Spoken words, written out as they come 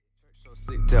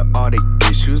to all the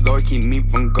issues. Lord, keep me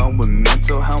from going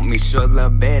mental. Help me sure the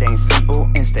bed ain't simple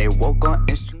and stay woke on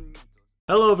instrumentals.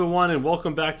 Hello, everyone, and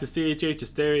welcome back to CHH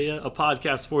Hysteria, a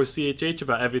podcast for CHH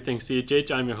about everything CHH.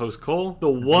 I'm your host, Cole, the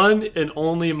one and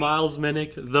only Miles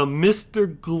Minnick, the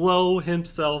Mr. Glow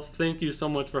himself. Thank you so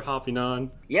much for hopping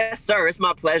on. Yes, sir. It's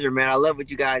my pleasure, man. I love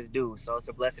what you guys do, so it's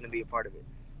a blessing to be a part of it.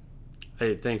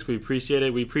 Hey, thanks. We appreciate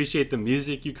it. We appreciate the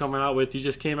music you coming out with. You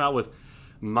just came out with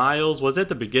Miles. Was it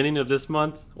the beginning of this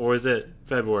month, or is it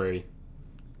February?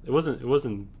 It wasn't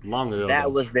long ago.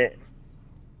 That was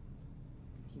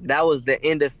the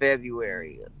end of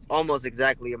February. It's almost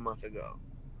exactly a month ago.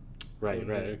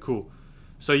 Right. Cool.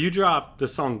 So you dropped the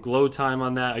song Glow Time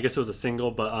on that. I guess it was a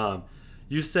single, but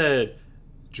you said,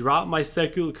 drop my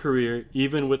secular career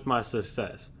even with my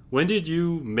success. When did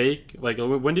you make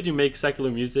secular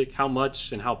music? How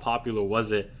much and how popular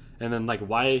was it? And then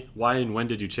why and when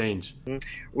did you change?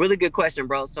 Really good question,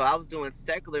 bro. So I was doing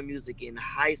secular music in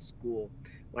high school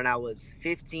when I was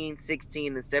 15,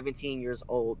 16, and 17 years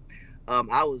old.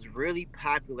 I was really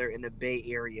popular in the Bay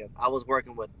Area. I was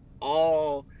working with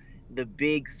all the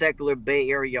big secular Bay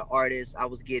Area artists. I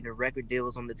was getting record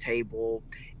deals on the table.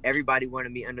 Everybody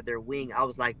wanted me under their wing. I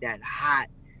was like that hot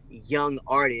young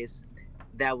artist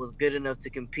that was good enough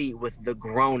to compete with the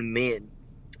grown men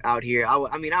out here. I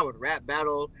would rap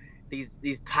battle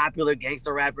these popular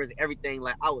gangster rappers, everything.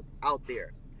 Like, I was out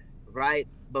there, right?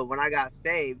 But when I got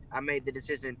saved, I made the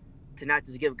decision to not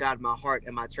just give God my heart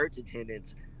and my church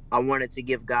attendance. I wanted to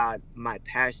give God my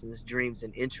passions, dreams,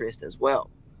 and interests as well.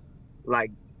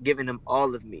 Like, giving him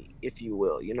all of me, if you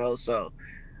will, So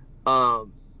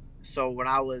when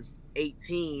I was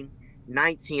 18,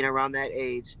 19, around that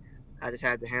age, I just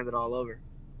had to hand it all over.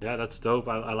 Yeah, that's dope.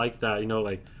 I like that,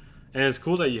 and it's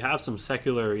cool that you have some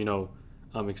secular,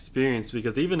 experience,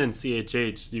 because even in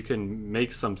CHH, you can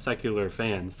make some secular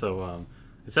fans. So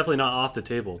it's definitely not off the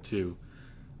table too.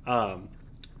 But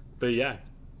yeah.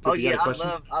 Oh yeah,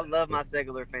 I love my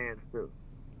secular fans too.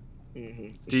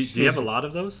 Mm-hmm. Do you have a lot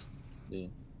of those?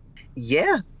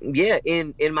 Yeah.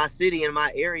 In my city, in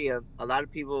my area, a lot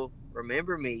of people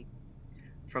remember me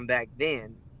from back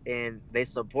then, and they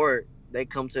support. They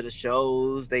come to the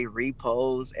shows, they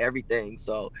repost everything.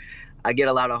 So I get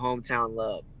a lot of hometown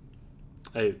love.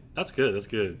 Hey, that's good. That's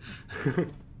good.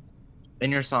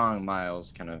 In your song,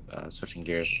 Miles, kind of switching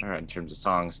gears in terms of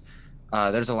songs.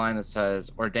 There's a line that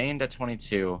says, ordained at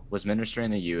 22, was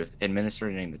ministering the youth,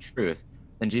 administering the truth.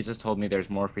 Then Jesus told me there's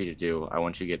more for you to do. I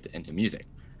want you to get into music,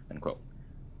 end quote.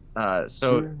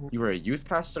 So you were a youth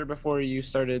pastor before you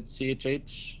started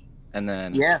CHH? And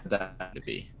then what did that to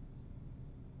be?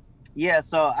 Yeah,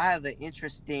 so I have an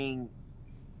interesting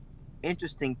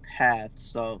path.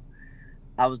 So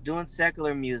I was doing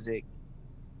secular music.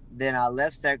 Then I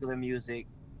left secular music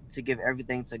to give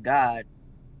everything to God.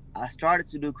 I started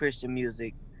to do Christian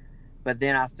music, but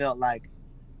then I felt like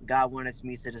God wanted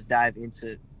me to just dive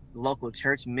into local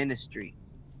church ministry,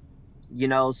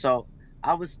 so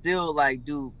I would still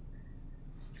do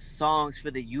songs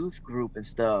for the youth group and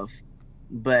stuff,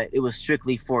 but it was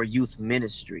strictly for youth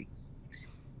ministry.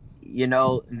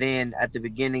 Then at the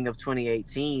beginning of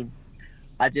 2018,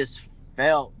 I just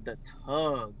felt the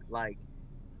tug,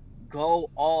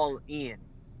 go all in.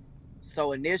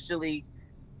 So initially,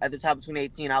 at the top of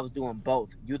 2018, I was doing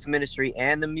both youth ministry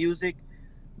and the music,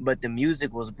 but the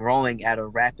music was growing at a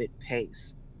rapid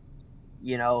pace,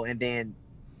 and then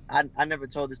I never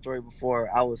told this story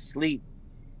before. I was asleep,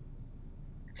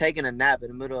 taking a nap in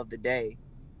the middle of the day,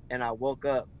 and I woke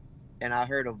up and I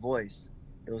heard a voice.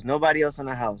 There was nobody else in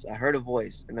the house. I heard a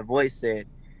voice, and the voice said,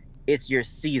 "It's your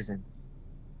season."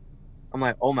 I'm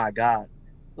like, oh my God.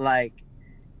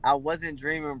 I wasn't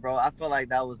dreaming, bro. I feel like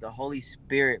that was the Holy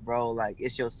Spirit, bro.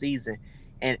 It's your season.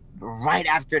 And right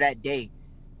after that day,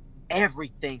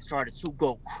 everything started to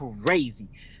go crazy.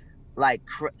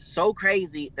 So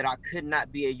crazy that I could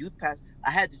not be a youth pastor.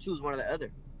 I had to choose one or the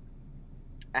other.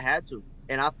 I had to.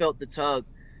 And I felt the tug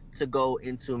to go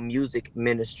into music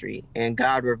ministry. And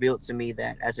God revealed to me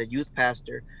that as a youth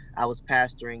pastor, I was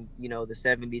pastoring, the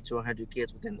 70 to 100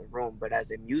 kids within the room. But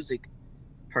as a music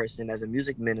person, as a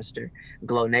music minister,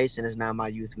 Glow Nation is now my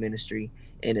youth ministry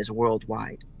and is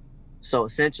worldwide. So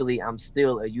essentially, I'm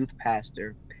still a youth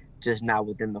pastor, just not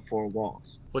within the four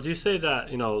walls. Would you say that,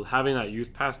 having that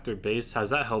youth pastor base, has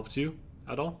that helped you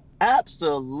at all?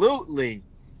 Absolutely.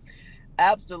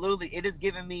 It has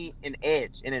given me an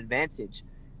edge, an advantage,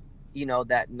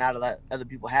 that not a lot of other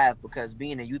people have, because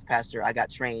being a youth pastor, I got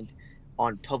trained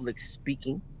on public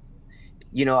speaking.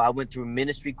 I went through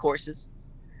ministry courses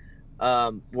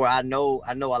where I know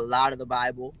a lot of the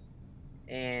Bible,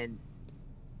 and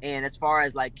And as far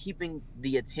as like keeping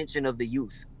the attention of the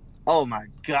youth, oh my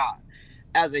God,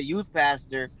 as a youth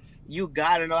pastor, you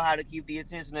gotta know how to keep the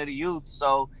attention of the youth.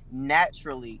 So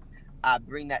naturally, I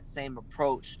bring that same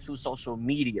approach to social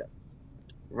media,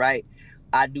 right?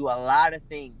 I do a lot of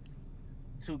things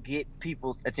to get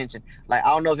people's attention. Like, I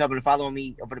don't know if y'all been following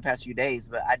me over the past few days,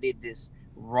 but I did this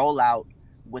rollout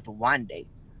with Wande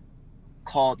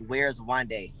called Where's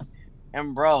Wande?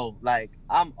 And bro, like,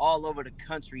 I'm all over the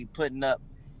country putting up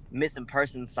missing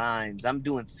person signs. I'm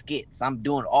doing skits. I'm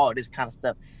doing all this kind of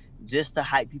stuff just to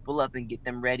hype people up and get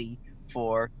them ready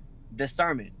for the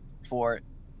sermon, for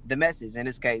the message. In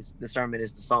this case, the sermon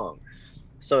is the song.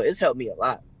 So it's helped me a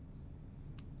lot.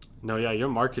 No, yeah, your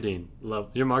marketing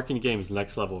game is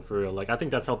next level for real. Like, I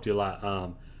think that's helped you a lot.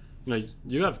 You know,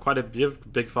 you have a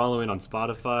big following on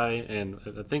Spotify and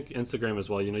I think Instagram as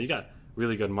well. You know, you got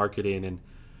really good marketing. And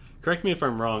correct me if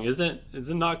I'm wrong, is it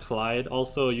not Clyde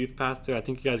also a youth pastor? I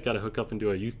think you guys got to hook up and do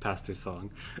a youth pastor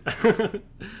song.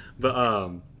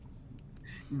 But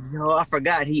no, I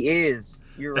forgot he is.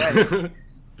 You're right.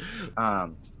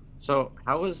 So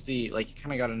how was you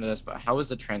kind of got into this, but how was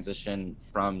the transition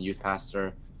from youth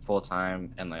pastor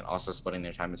full-time and like also splitting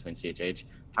their time between CHH?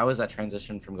 How was that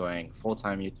transition from going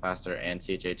full-time youth pastor and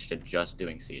CHH to just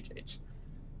doing CHH?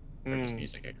 Or just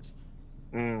music, I guess.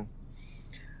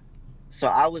 So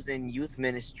I was in youth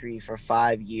ministry for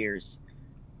 5 years.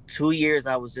 2 years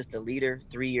I was just a leader.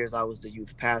 3 years I was the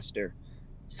youth pastor.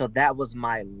 So that was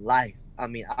my life. I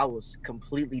mean, I was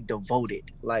completely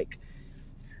devoted. Like,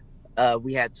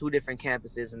 we had 2 different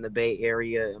campuses in the Bay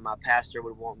Area, and my pastor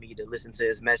would want me to listen to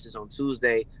his message on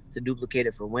Tuesday to duplicate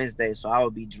it for Wednesday. So I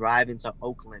would be driving to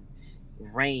Oakland,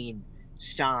 rain,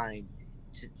 shine,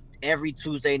 just every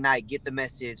Tuesday night, get the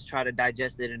message, try to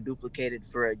digest it and duplicate it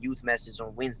for a youth message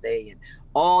on Wednesday. And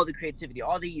all the creativity,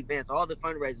 all the events, all the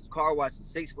fundraisers, car watches,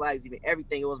 Six Flags, even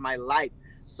everything. It was my life.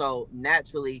 So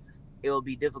naturally, it will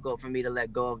be difficult for me to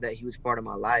let go of that huge part of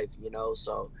my life, you know?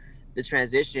 So the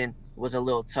transition was a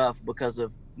little tough because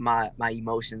of my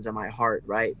emotions and my heart,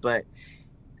 right? But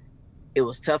it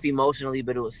was tough emotionally,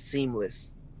 but it was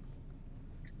seamless.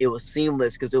 It was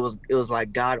seamless because it was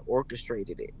like God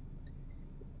orchestrated it.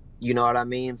 You know what I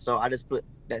mean? So I just put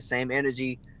that same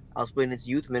energy I was putting into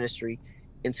youth ministry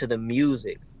into the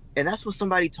music. And that's what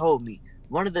somebody told me.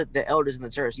 One of the elders in the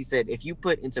church, he said, if you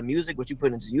put into music what you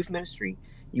put into youth ministry,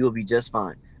 you will be just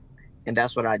fine. And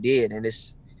that's what I did. And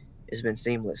it's been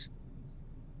seamless.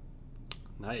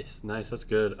 Nice. That's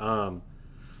good. So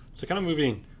kind of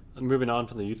moving on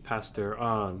from the youth pastor.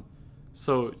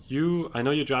 So I know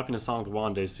you're dropping a song with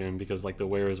Wande soon because like the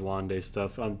Where Is Wande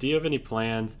stuff. Do you have any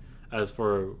plans as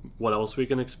for what else we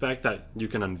can expect that you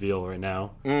can unveil right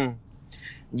now?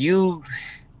 You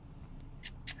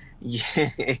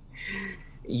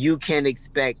can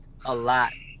expect a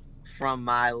lot from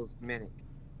Miles Minnick.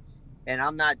 And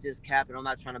I'm not just capping. I'm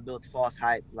not trying to build false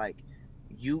hype. Like,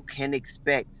 you can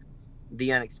expect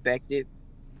the unexpected.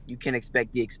 You can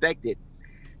expect the expected.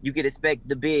 You can expect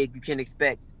the big. You can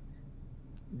expect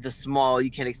the small.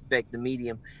 You can expect the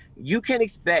medium. You can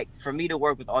expect for me to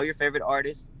work with all your favorite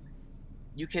artists.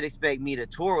 You can expect me to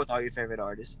tour with all your favorite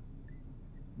artists.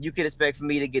 You can expect for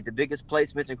me to get the biggest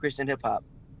placements in Christian hip hop.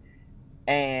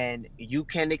 And you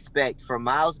can expect for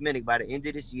Miles Minnick by the end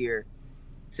of this year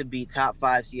to be top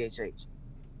 5 CHH.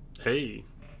 Hey,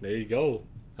 there you go.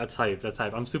 That's hype.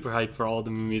 I'm super hyped for all the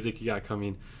music you got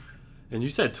coming. And you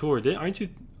said tour. Aren't you?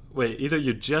 Wait, either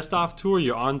you're just off tour,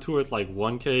 you're on tour with like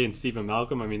 1K and Stephen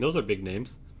Malcolm. I mean, those are big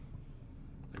names.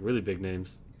 Like really big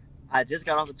names. I just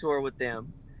got off a tour with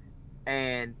them.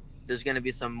 And there's going to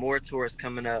be some more tours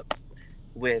coming up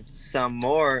with some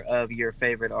more of your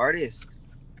favorite artists.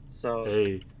 So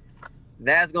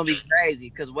that's going to be crazy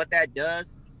because what that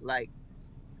does, like,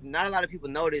 not a lot of people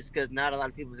know this because not a lot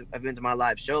of people have been to my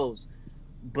live shows,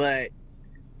 but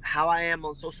how I am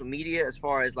on social media as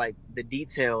far as like the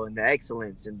detail and the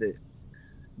excellence and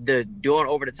the doing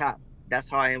over the top, that's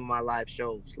how I am on my live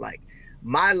shows. Like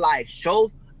my live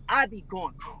shows, I be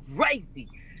going crazy,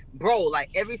 bro. Like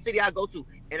every city I go to,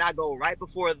 and I go right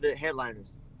before the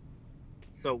headliners.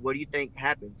 So what do you think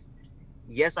happens?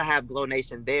 Yes, I have Glow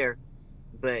Nation there,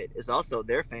 but it's also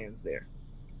their fans there.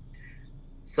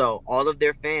 So all of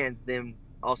their fans then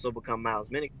also become Miles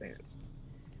Minnick fans.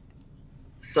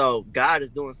 So God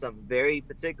is doing something very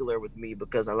particular with me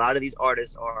because a lot of these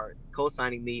artists are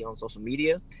co-signing me on social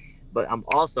media, but I'm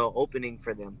also opening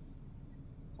for them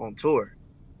on tour.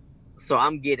 So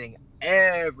I'm getting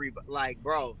everybody, like,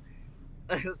 bro,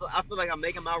 I feel like I'm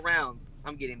making my rounds.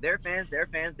 I'm getting their fans, their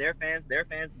fans, their fans, their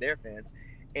fans, their fans,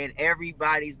 and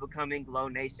everybody's becoming Glow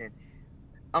Nation.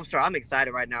 I'm sorry, I'm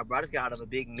excited right now, bro. I just got out of a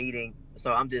big meeting,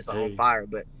 so I'm just on Hey, fire.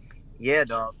 But yeah,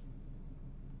 dog,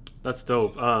 that's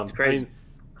dope. it's I crazy. mean,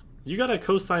 you got a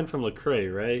co-sign from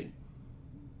Lecrae, right?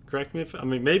 Correct me if I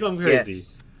mean maybe I'm crazy.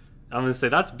 Yes. I'm gonna say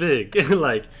that's big.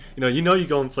 Like, you're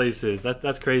going places.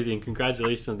 That's crazy, and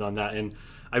congratulations on that. And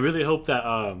I really hope that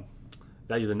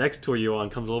that the next tour you're on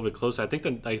comes a little bit closer. I think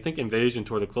Invasion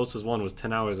tour, the closest one was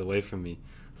 10 hours away from me,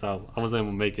 so I wasn't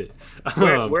able to make it.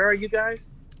 Where are you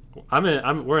guys?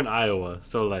 We're in Iowa,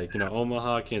 so like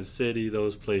Omaha, Kansas City,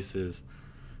 those places.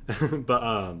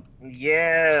 But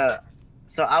Yeah.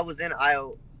 So I was in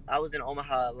Iowa. I was in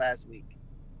Omaha last week,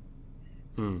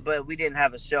 hmm, but we didn't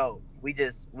have a show.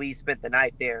 We spent the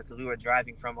night there because we were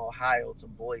driving from Ohio to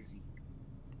Boise.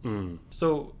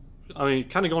 So, I mean,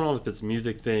 kind of going on with this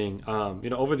music thing,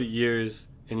 over the years,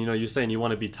 and you're saying you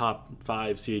want to be top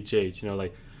five CHH,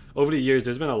 like over the years,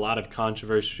 there's been a lot of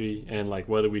controversy and like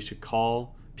whether we should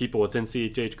call people within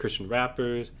CHH Christian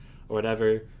rappers or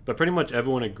whatever. But pretty much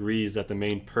everyone agrees that the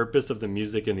main purpose of the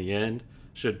music in the end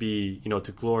should be,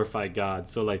 to glorify God.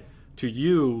 So, like, to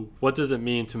you, what does it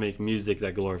mean to make music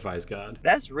that glorifies God?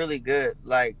 That's really good.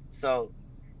 Like, so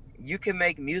you can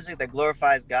make music that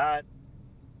glorifies God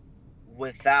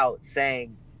without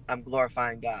saying, I'm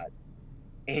glorifying God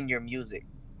in your music.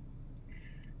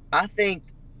 I think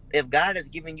if God has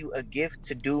given you a gift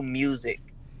to do music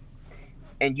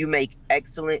and you make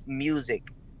excellent music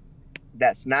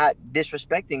that's not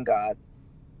disrespecting God,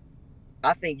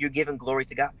 I think you're giving glory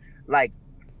to God. Like,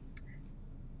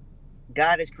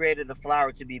 God has created a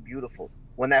flower to be beautiful.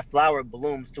 When that flower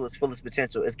blooms to its fullest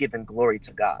potential, it's giving glory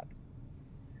to God.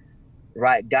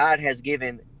 Right? God has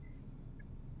given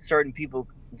certain people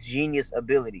genius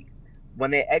ability. When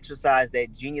they exercise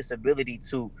that genius ability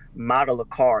to model a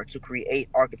car, to create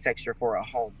architecture for a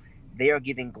home, they are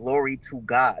giving glory to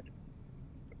God.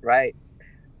 Right?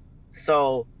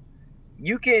 So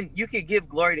you can give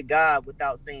glory to God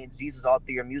without saying Jesus all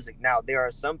through your music. Now, there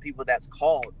are some people that's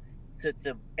called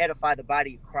to edify the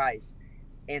body of Christ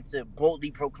and to boldly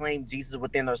proclaim Jesus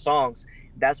within their songs.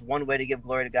 That's one way to give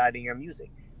glory to God in your music.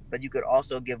 But you could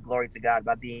also give glory to God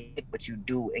by being what you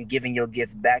do and giving your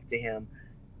gift back to him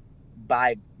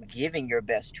by giving your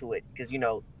best to it. Because,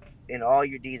 in all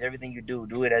your deeds, everything you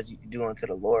do it as you do unto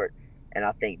the Lord. And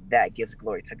I think that gives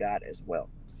glory to God as well.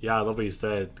 Yeah, I love what you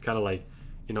said. Kind of like,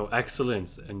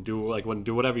 excellence, and do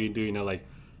whatever you do.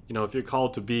 If you're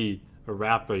called to be a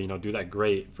rapper, do that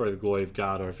great for the glory of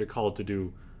God. Or if you're called to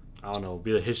do, I don't know,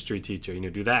 be a history teacher,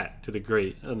 do that to the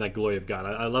great and that glory of God.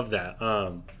 I love that.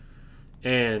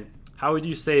 And how would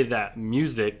you say that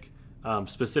music,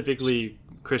 specifically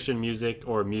Christian music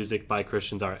or music by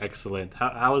Christians, are excellent?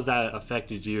 How has that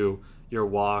affected you, your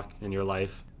walk, and your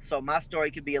life? So my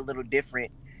story could be a little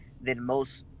different than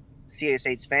most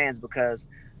CHH fans because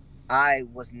I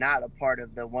was not a part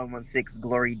of the 116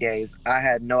 glory days. I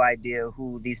had no idea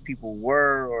who these people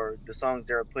were or the songs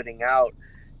they were putting out.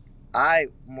 I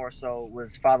more so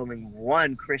was following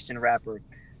one Christian rapper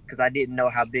because I didn't know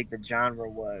how big the genre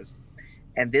was.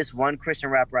 And this one Christian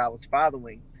rapper I was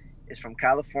following is from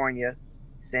California,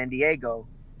 San Diego,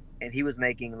 and he was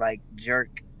making like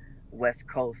jerk West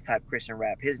Coast type Christian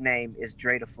rap. His name is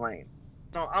Dre the Flame.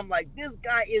 So I'm like, this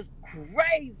guy is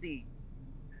crazy.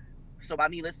 So by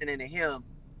me listening to him,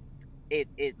 it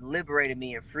liberated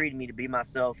me and freed me to be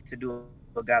myself, to do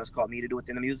what God has called me to do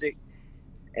within the music.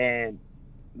 And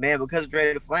man, because of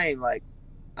Dre the Flame, like,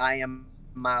 I am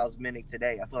Miles Minnick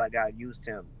today. I feel like God used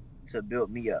him to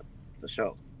build me up for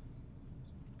sure.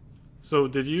 So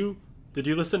did you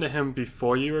listen to him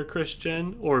before you were a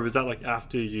Christian, or was that like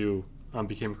after you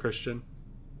became a Christian?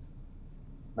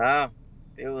 Nah,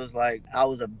 it was like I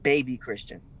was a baby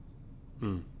Christian.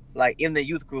 Like in the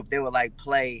youth group, they would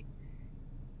play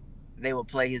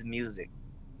his music.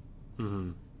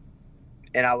 Mm-hmm.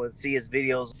 And I would see his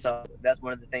videos. So that's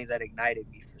one of the things that ignited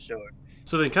me for sure.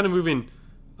 So then kind of moving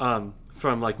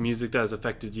from like music that has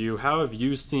affected you, how have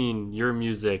you seen your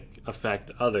music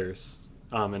affect others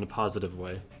in a positive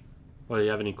way? Or you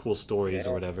have any cool stories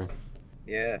or whatever?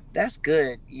 Yeah, that's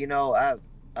good.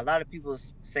 A lot of people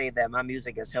say that my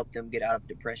music has helped them get out of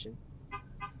depression.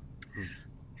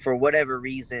 For whatever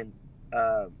reason,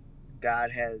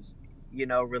 God has,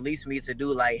 released me to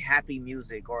do like happy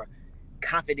music or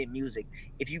confident music.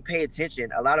 If you pay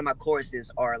attention, a lot of my choruses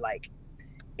are like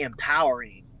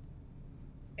empowering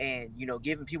and,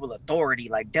 giving people authority.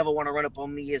 Like, devil want to run up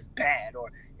on me is bad.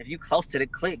 Or if you close to the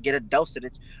click, get a dose of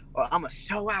it. Or I'm going to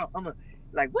show out.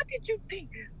 Like, what did you think?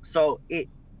 So it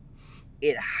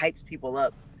hypes people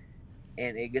up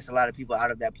and it gets a lot of people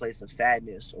out of that place of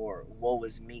sadness or woe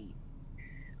is me.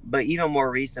 But even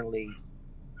more recently,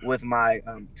 with my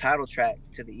title track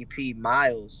to the EP,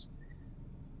 Miles.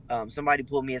 Somebody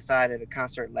pulled me aside at a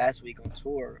concert last week on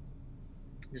tour.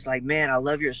 It's like, man, I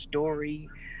love your story.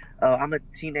 I'm a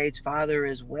teenage father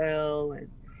as well, and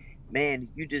man,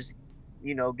 you just,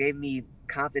 gave me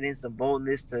confidence and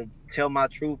boldness to tell my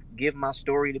truth, give my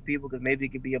story to people, because maybe it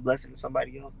could be a blessing to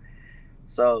somebody else.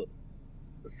 So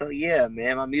yeah,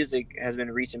 man, my music has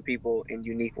been reaching people in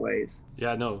unique ways.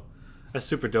 Yeah, no, that's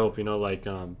super dope. Like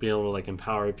being able to like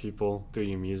empower people through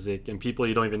your music and people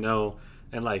you don't even know,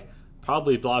 and like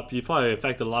probably you probably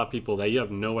affected a lot of people that you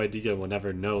have no idea will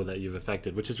never know that you've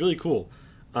affected, which is really cool.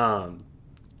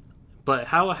 But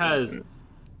how is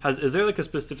there like a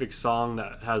specific song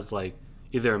that has like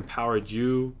either empowered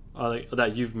you, like,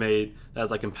 that you've made that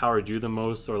has like empowered you the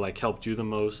most or like helped you the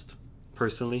most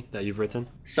personally that you've written?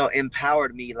 So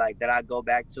empowered me, like that I go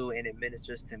back to and it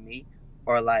ministers to me,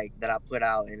 or like that I put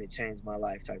out and it changed my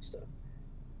life type stuff?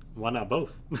 Why not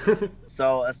both?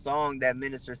 So a song that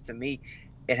ministers to me,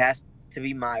 it has to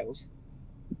be Miles.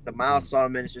 The Miles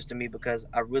song ministers to me because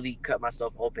I really cut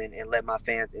myself open and let my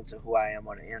fans into who I am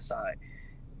on the inside.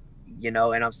 And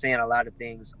I'm saying a lot of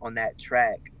things on that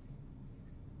track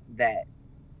that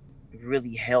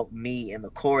really helped me. And the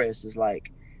chorus is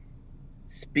like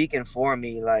speaking for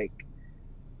me, like,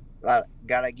 God,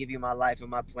 I give you my life and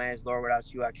my plans, Lord,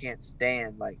 without you I can't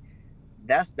stand. Like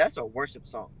that's a worship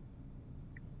song.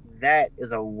 That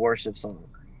is a worship song.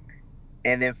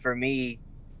 And then for me,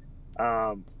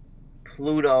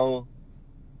 Pluto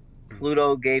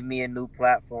gave me a new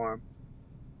platform.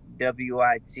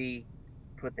 WIT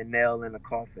put the nail in the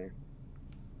coffin.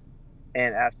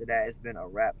 And after that, it's been a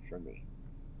wrap for me.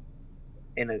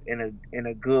 In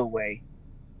a good way.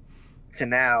 To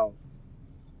now,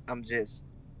 I'm just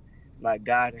like,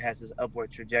 God has this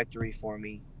upward trajectory for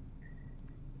me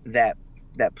that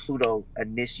Pluto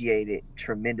initiated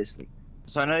tremendously.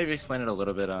 So I know you've explained it a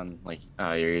little bit on like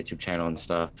your YouTube channel and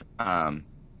stuff.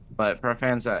 But for our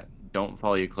fans that don't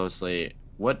follow you closely,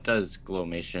 what does Glow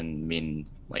Nation mean,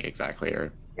 like exactly?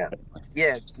 Or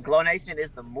yeah, Glow Nation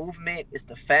is the movement, it's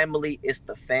the family, it's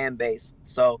the fan base.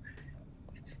 So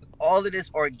all of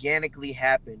this organically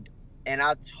happened, and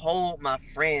I told my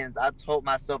friends, I told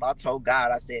myself, I told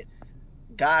God, I said,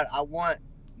 God, I want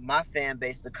my fan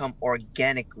base to come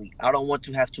organically. I don't want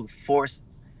to have to force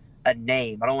a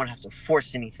name. I don't want to have to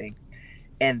force anything.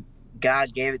 And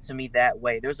God gave it to me that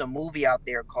way. There's a movie out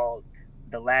there called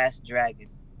The Last Dragon.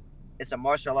 It's a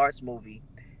martial arts movie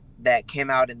that came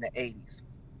out in the 80s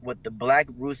with the black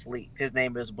Bruce Lee. His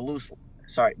name is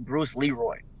Bruce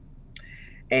Leroy.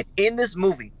 And in this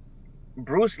movie,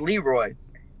 Bruce Leroy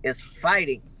is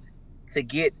fighting to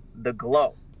get the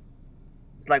glow.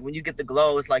 It's like when you get the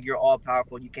glow, it's like you're all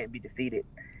powerful, you can't be defeated.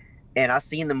 And I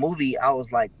seen the movie, I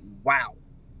was like, wow,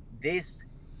 this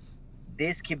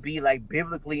could be like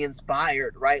biblically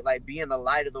inspired, right? Like being the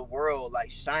light of the world, like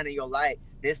shining your light,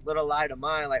 this little light of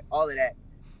mine, like all of that.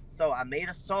 So I made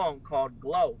a song called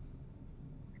Glow.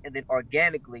 And then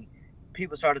organically,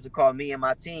 people started to call me and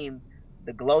my team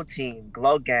the Glow Team,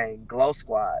 Glow Gang, Glow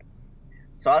Squad.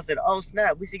 So I said, oh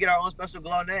snap, we should get our own special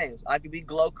glow names. I could be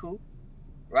Glow Coop,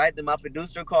 right? Then my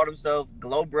producer called himself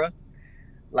Glowbra,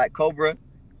 like Cobra.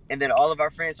 And then all of our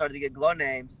friends started to get glow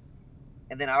names.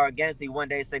 And then I organically one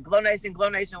day said, Glow Nation,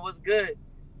 what's good?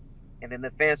 And then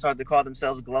the fans started to call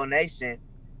themselves Glow Nation.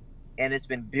 And it's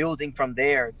been building from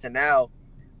there to now,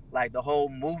 like the whole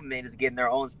movement is getting their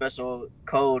own special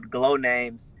code, glow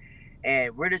names.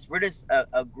 And we're just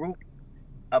a group,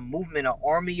 a movement, an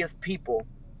army of people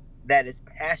that is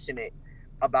passionate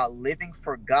about living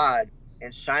for God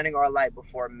and shining our light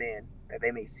before men, that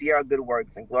they may see our good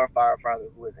works and glorify our Father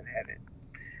who is in heaven.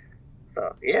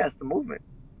 So yeah, it's the movement.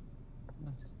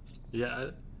 Yeah.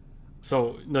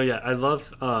 So no, yeah, I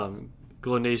love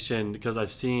Glow Nation because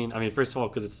I've seen. I mean, first of all,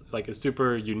 because it's like a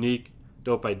super unique,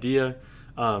 dope idea,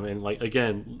 and like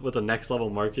again with the next level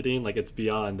marketing, like it's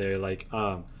beyond there. Like,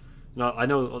 I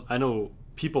know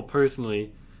people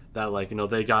personally that like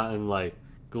they gotten like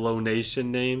Glow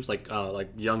Nation names, like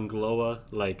Young Glowa,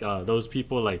 like those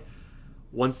people, like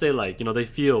once they like they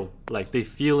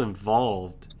feel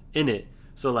involved in it,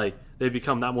 so like they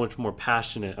become that much more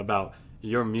passionate about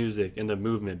your music and the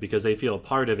movement because they feel a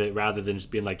part of it rather than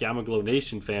just being like, yeah, I'm a Glow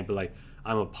Nation fan, but like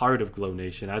I'm a part of Glow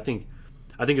Nation. I think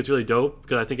it's really dope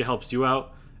because I think it helps you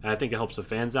out and I think it helps the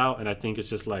fans out, and I think it's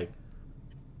just like,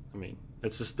 I mean,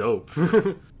 it's just dope.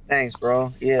 Thanks,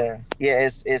 bro. Yeah,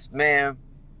 it's man,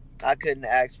 I couldn't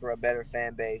ask for a better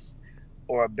fan base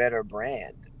or a better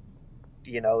brand.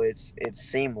 It's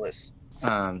seamless.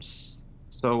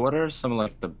 So what are some of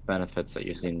like the benefits that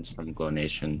you've seen from Glow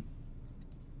Nation?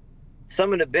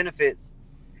 Some of the benefits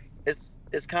is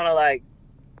It's kind of like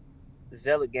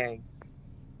Zealot Gang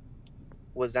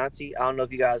with Zanti. I don't know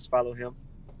if you guys follow him,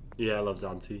 Yeah, I love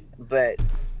Zanti. but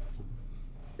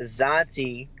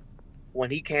Zanti, when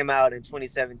he came out in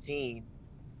 2017,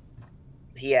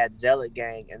 he had Zealot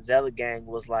Gang, and Zealot Gang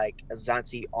was like a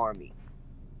Zanti army.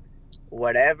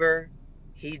 Whatever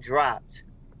he dropped,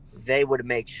 they would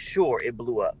make sure it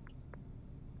blew up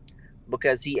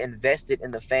because he invested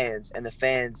in the fans, and the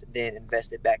fans then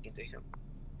invested back into him.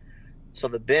 So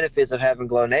the benefits of having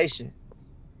Glow Nation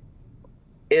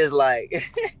is like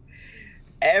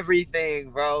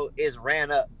everything, bro, is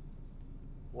ran up.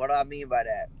 What do I mean by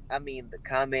that? I mean the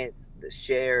comments, the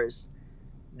shares,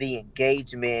 the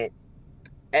engagement,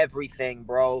 everything,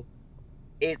 bro.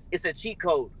 It's a cheat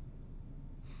code.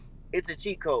 It's a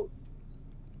cheat code.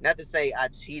 Not to say I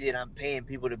cheated, I'm paying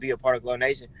people to be a part of Glow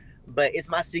Nation, but it's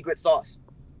my secret sauce.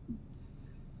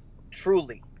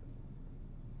 Truly.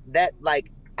 That,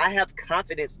 like, I have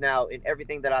confidence now in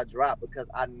everything that I drop because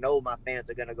I know my fans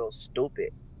are gonna go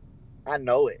stupid. I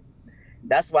know it.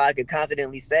 That's why I could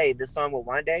confidently say this song with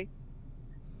Wande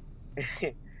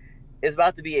is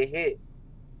about to be a hit.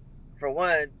 For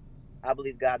one, I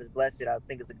believe God has blessed it. I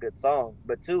think it's a good song.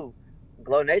 But two,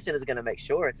 Glow Nation is gonna make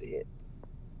sure it's a hit.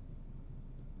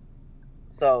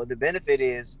 So the benefit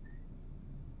is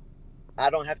I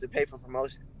don't have to pay for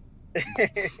promotion.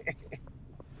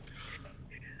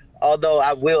 Although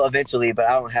I will eventually, but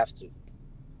I don't have to.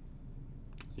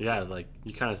 Yeah, like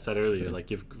you kind of said earlier,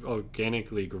 like you've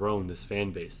organically grown this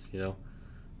fan base, you know?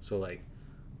 So like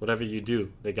whatever you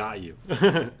do, they got you.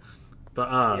 But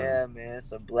yeah, man,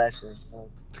 it's a blessing.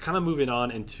 kind of moving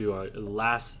on into our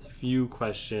last few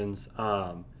questions.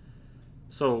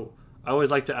 So I always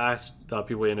like to ask the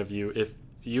people we interview, if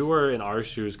you were in our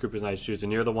shoes, Cooper's Night's shoes,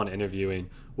 and you're the one interviewing,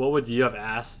 what would you have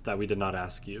asked that we did not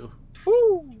ask you?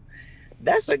 Whew,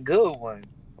 that's a good one.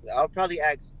 I'll probably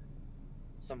ask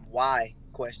some why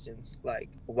questions, like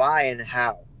why and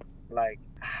how. Like,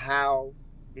 how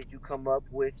did you come up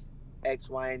with X,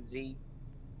 Y, and Z?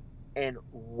 And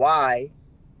why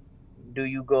do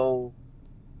you go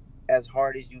as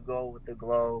hard as you go with the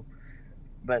Glow?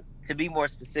 But to be more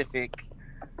specific,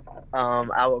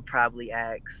 I would probably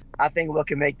ask, I think what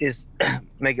can make this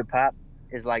make it pop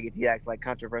is like if you ask like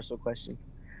controversial questions,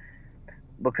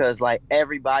 because like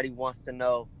everybody wants to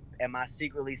know, am I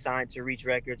secretly signed to Reach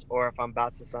Records or if I'm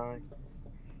about to sign?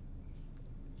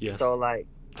 Yes. So like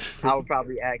I would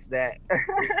probably ask that.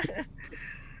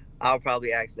 I'll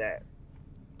probably ask that.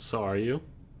 So are you?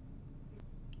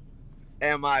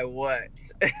 Am I what?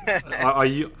 Are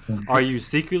you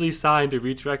secretly signed to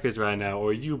Reach Records right now, or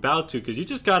are you about to? Because you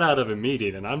just got out of a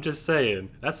meeting, and I'm just saying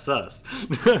that's sus.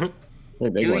 Big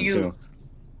Do one you- too.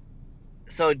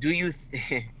 So do you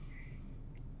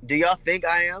do y'all think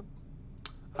I am?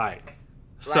 All right. Like,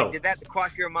 So, did that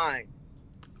cross your mind?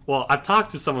 well, I've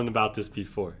talked to someone about this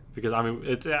before because I mean,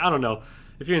 I don't know.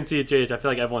 If you're in CHH, I feel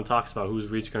like everyone talks about who's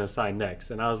Reach gonna sign next,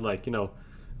 and I was like, you know,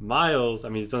 Miles. I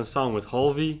mean, he's done a song with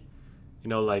Holvey. You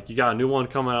know, like you got a new one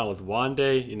coming out with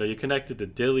Wande. You know, you're connected to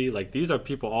Dilly. Like these are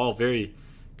people all very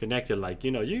connected. Like, you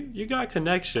know, you got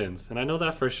connections, and I know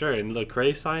that for sure. And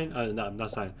Lecrae signed, no, not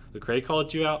signed. Lecrae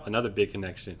called you out, another big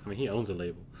connection. I mean, he owns a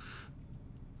label.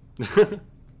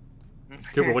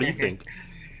 Cooper, what do you think?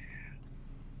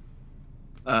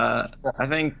 I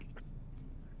think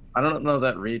I don't know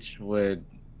that Reach would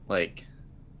like.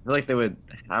 I feel like they would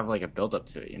have like a build up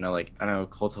to it. You know, like I know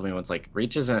Cole told me once, like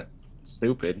Reach isn't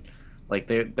stupid. Like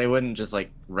they wouldn't just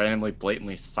like randomly,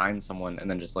 blatantly sign someone and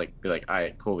then just like be like, all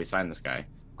right, cool, we signed this guy.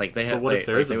 Like they have. But what if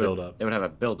there is a they would- build-up? They would have a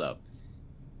build up.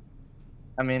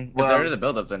 I mean, Well- if there is a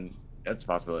build up, then that's a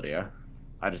possibility. Yeah,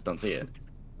 I just don't see it.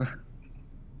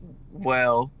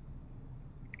 Well,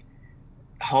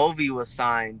 Hovey was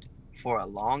signed for a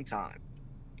long time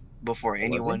before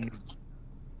anyone knew.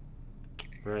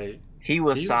 Right. He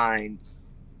was He- signed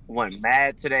when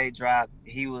Mad Today dropped.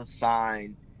 He was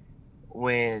signed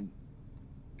when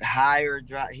Higher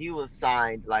dropped. He was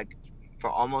signed like for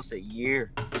almost a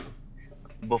year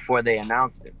before they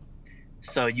announced him.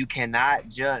 So you cannot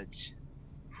judge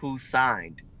who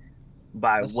signed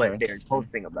by That's what true. they're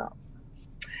posting about.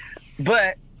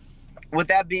 But with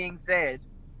that being said,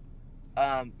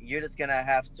 you're just gonna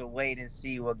have to wait and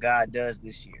see what God does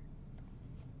this year.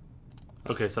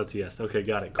 Okay, so that's a yes. Okay,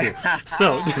 got it. Cool.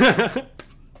 So,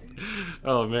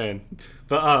 oh man,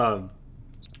 but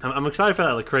I'm excited for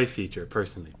that Lecrae feature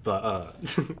personally. But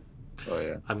Oh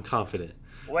yeah. I'm confident.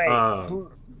 Wait,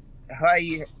 Um,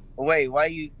 why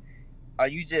are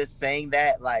you just saying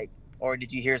that, like, or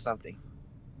did you hear something?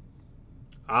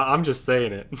 I'm just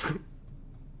saying it.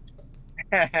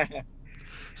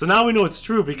 So now we know it's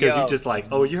true because Yo. you just like,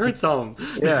 oh, you heard something.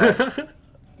 Yeah.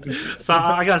 So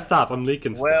I gotta stop. I'm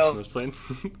leaking stuff. Well- I was playing.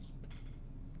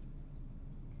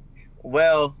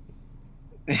 Well,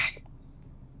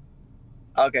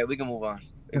 okay, we can move on.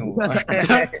 We can move on.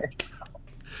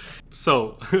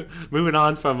 So, moving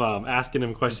on from asking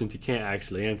him questions he can't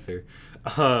actually answer.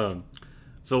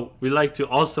 So we like to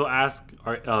also ask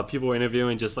our people we're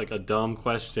interviewing just like a dumb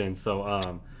question.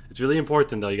 So it's really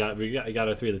important though. You got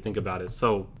our three to think about it.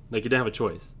 So like you didn't have a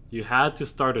choice. You had to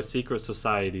start a secret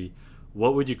society.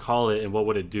 What would you call it and what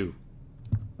would it do?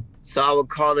 So I would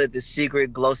call it the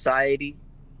Secret Glow Society.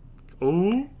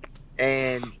 Ooh.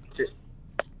 And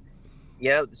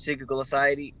the Secret Glow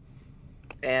Society.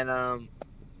 And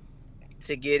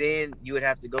to get in, you would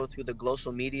have to go through the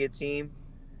Global Media team,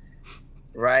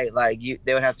 right? Like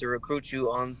they would have to recruit you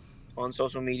on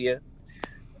social media,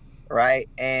 right?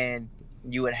 And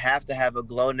you would have to have a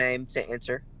Glow name to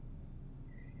enter.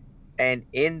 And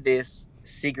in this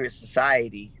secret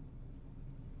society,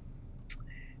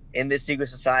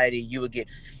 you would get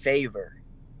favor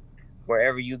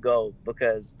wherever you go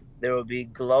because there will be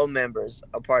Glow members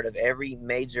a part of every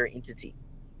major entity.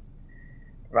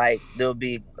 Right, there'll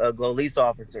be Glow police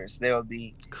officers. There will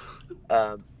be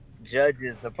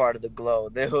judges a part of the Glow.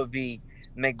 There will be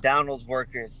McDonald's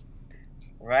workers,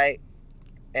 right?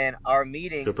 And our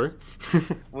meetings Cooper.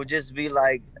 will just be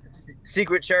like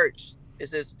secret church.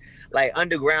 It's just like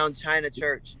underground China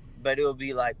church, but it will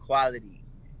be like quality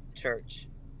church.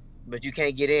 But you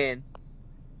can't get in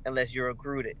unless you're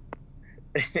recruited.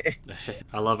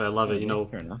 I love it. I love it. You know,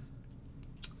 Fair enough.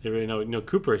 you know,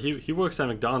 Cooper. He works at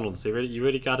McDonald's. So you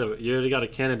already got a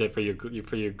candidate for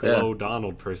your Glow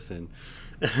Donald person.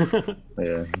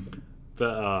 Yeah.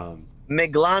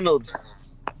 McDonald's.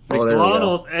 Oh, there we go.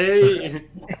 McDonald's, hey.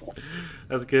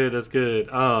 That's good. That's good.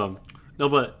 No,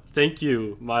 but thank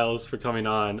you, Miles, for coming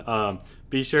on.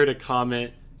 Be sure to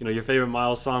comment, you know, your favorite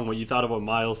Miles song, what you thought of what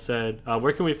Miles said.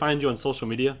 Where can we find you on social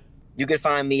media? You can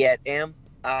find me at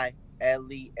MilesMinnick.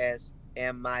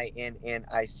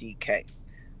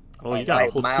 Oh, you got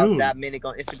a whole tune. Miles.Minnick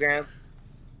on Instagram.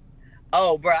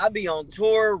 Oh, bro, I be on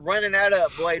tour running that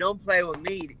up, boy. Don't play with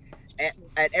me.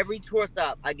 At every tour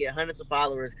stop, I get hundreds of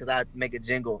followers because I make a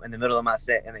jingle in the middle of my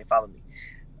set and they follow me.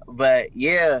 But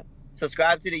yeah,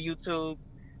 subscribe to the YouTube,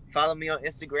 follow me on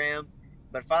Instagram,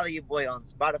 but follow your boy on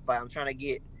Spotify. I'm trying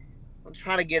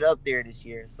to get up there this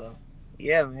year. So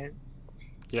yeah, man.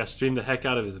 Yeah, stream the heck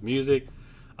out of his music.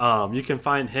 You can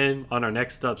find him on our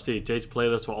Next Up CHH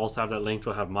playlist. We'll also have that linked.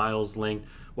 We'll have Miles linked.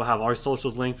 We'll have our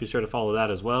socials linked. Be sure to follow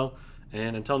that as well.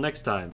 And until next time.